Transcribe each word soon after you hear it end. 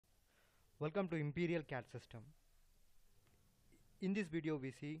Welcome to Imperial CAD system. In this video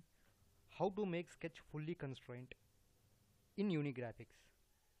we see how to make sketch fully constrained in Unigraphics.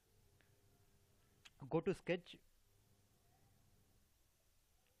 Go to sketch,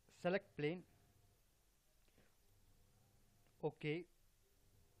 select plane, OK.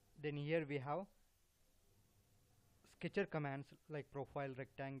 Then here we have sketcher commands like profile,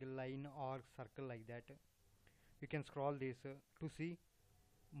 rectangle, line, arc, circle, like that. You can scroll this to see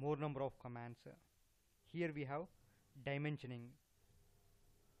more number of commands. Here we have dimensioning.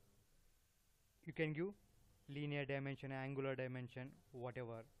 You can give linear dimension, angular dimension,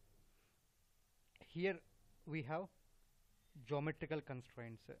 whatever. Here we have geometrical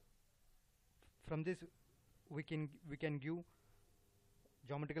constraints. From this we can give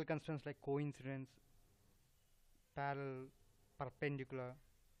geometrical constraints like coincidence, parallel, perpendicular,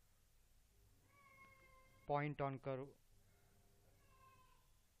 point on curve,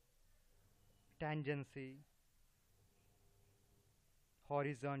 tangency,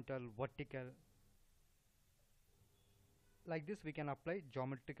 horizontal, vertical. Like this we can apply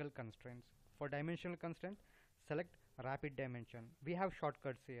geometrical constraints. For dimensional constraint, select rapid dimension. We have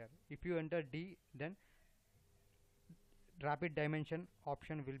shortcuts here. If you enter D, then rapid dimension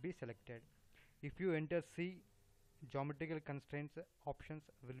option will be selected. If you enter C, geometrical constraints options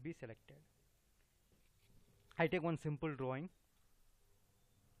will be selected. I take one simple drawing.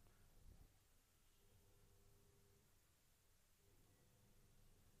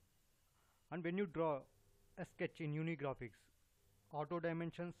 And when you draw a sketch in Unigraphics, auto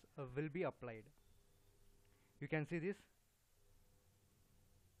dimensions will be applied. You can see this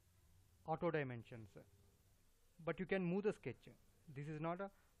auto dimensions, but you can move the sketch. This is not a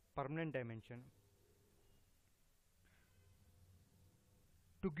permanent dimension.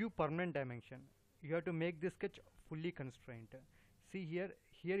 To give permanent dimension, you have to make this sketch fully constrained. See here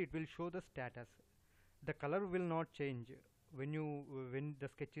it will show the status. The color will not change when the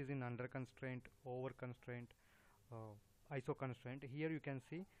sketch is in under constraint, over constraint, iso constraint. Here you can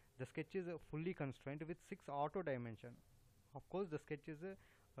see the sketch is fully constrained with 6 auto dimension. Of course the sketch is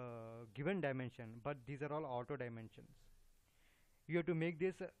a given dimension, but these are all auto dimensions. You have to make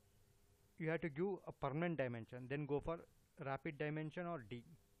this, you have to give a permanent dimension, then go for rapid dimension or D.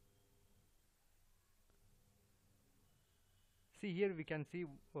 See here we can see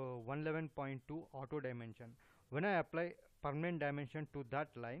 111.2 auto dimension. When I apply permanent dimension to that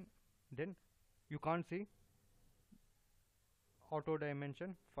line, then you can't see auto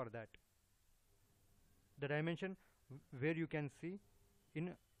dimension for that. The dimension where you can see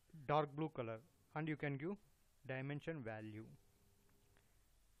in dark blue color, and you can give dimension value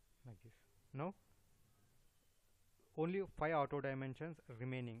like this. Now only 5 auto dimensions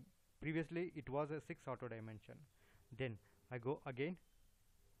remaining. Previously it was a 6 auto dimension. Then I go again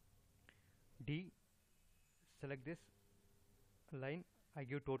D, select this line, I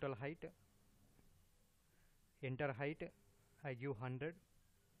give total height, enter height, I give 100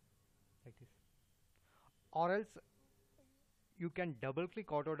 like this. Or else you can double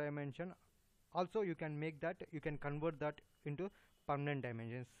click auto dimension. Also you can make that, you can convert that into permanent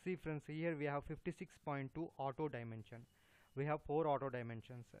dimensions. See friends, here we have 56.2 auto dimension. We have 4 auto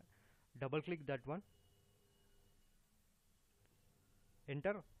dimensions. Double click that one,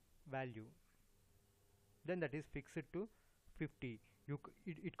 enter value, then that is fixed to 50.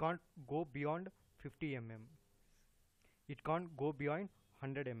 It can't go beyond 50 mm. It can't go beyond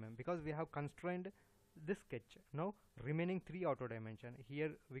 100 mm because we have constrained this sketch. Now remaining 3 auto dimension.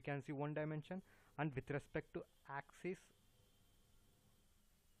 Here we can see 1 dimension, and with respect to axis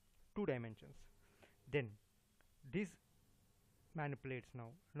 2 dimensions. Then this manipulates now.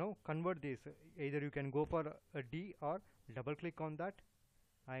 Now convert this. Either you can go for a D or double click on that.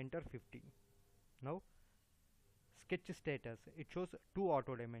 I enter 50. Now sketch status, it shows 2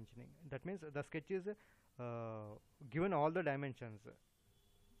 auto dimensioning. That means the sketch is given all the dimensions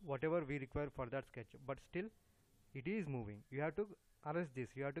whatever we require for that sketch, but still it is moving. You have to arrest this,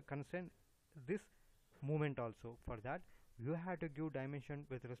 you have to constrain this movement also. For that you have to give dimension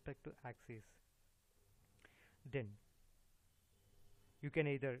with respect to axis. Then you can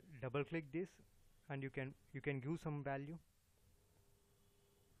either double click this and you can give some value.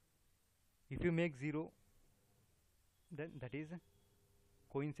 If you make 0, then that is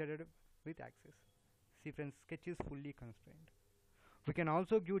coincided with axis. See friends, sketch is fully constrained. We can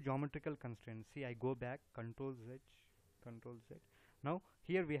also give geometrical constraints. See, I go back, Control Z. Now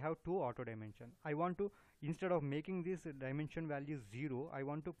here we have 2 auto dimension. I want to, instead of making this dimension value 0, I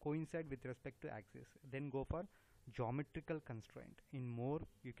want to coincide with respect to axis. Then go for geometrical constraint. In more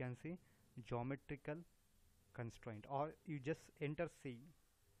you can see geometrical constraint, or you just enter C.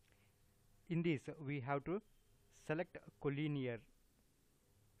 in this we have to select collinear,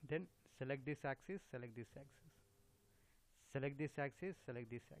 then select this axis, select this axis, select this axis, select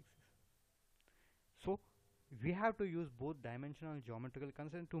this axis. So we have to use both dimensional and geometrical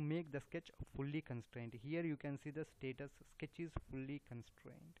constraint to make the sketch fully constrained. Here you can see the status sketch is fully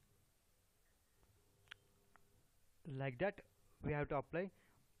constrained. Like that we have to apply.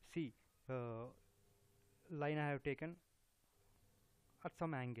 See, line I have taken at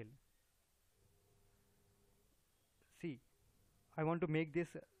some angle. See, I want to make this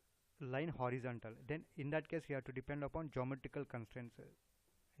line horizontal, then in that case you have to depend upon geometrical constraints.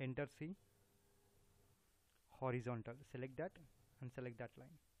 Enter C, horizontal, select that and select that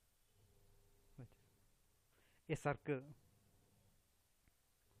line. A circle,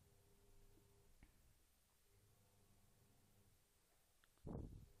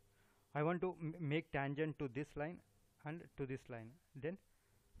 I want to make tangent to this line and to this line. Then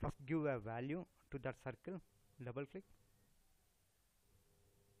first give a value to that circle, double click,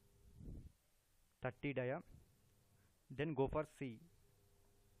 30 dia, then go for C,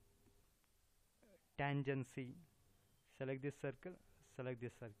 tangent C, select this circle, select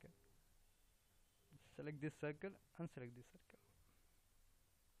this circle, select this circle and select this circle.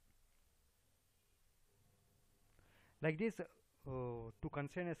 Like this, to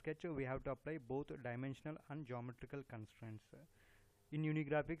constrain a sketch we have to apply both dimensional and geometrical constraints. In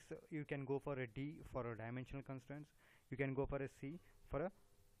Unigraphics you can go for a D for a dimensional constraints, you can go for a C for a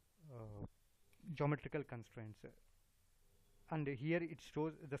geometrical constraints, and here it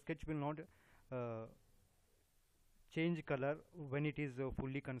shows the sketch will not change color when it is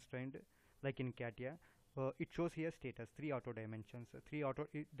fully constrained, like in CATIA. It shows here status 3 auto dimensions,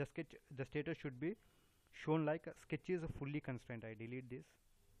 the status should be shown like sketch is fully constrained. I delete this,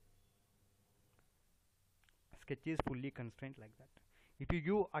 sketch is fully constrained, like that. If you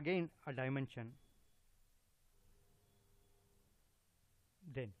give again a dimension,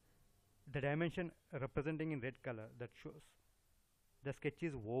 then the dimension representing in red color, that shows the sketch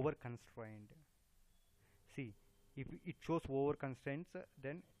is over constrained. See, if it shows over constraints,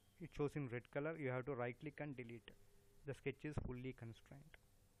 then it shows in red color, you have to right click and delete. The sketch is fully constrained.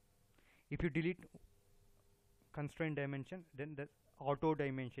 If you delete constraint dimension, then the auto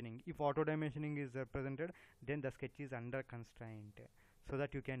dimensioning, if auto dimensioning is represented, then the sketch is under constraint, so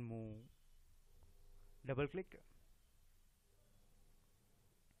that you can move. Double click,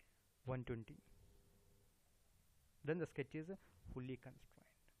 120, then the sketch is fully constrained.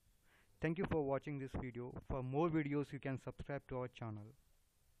 Thank you for watching this video. For more videos you can subscribe to our channel.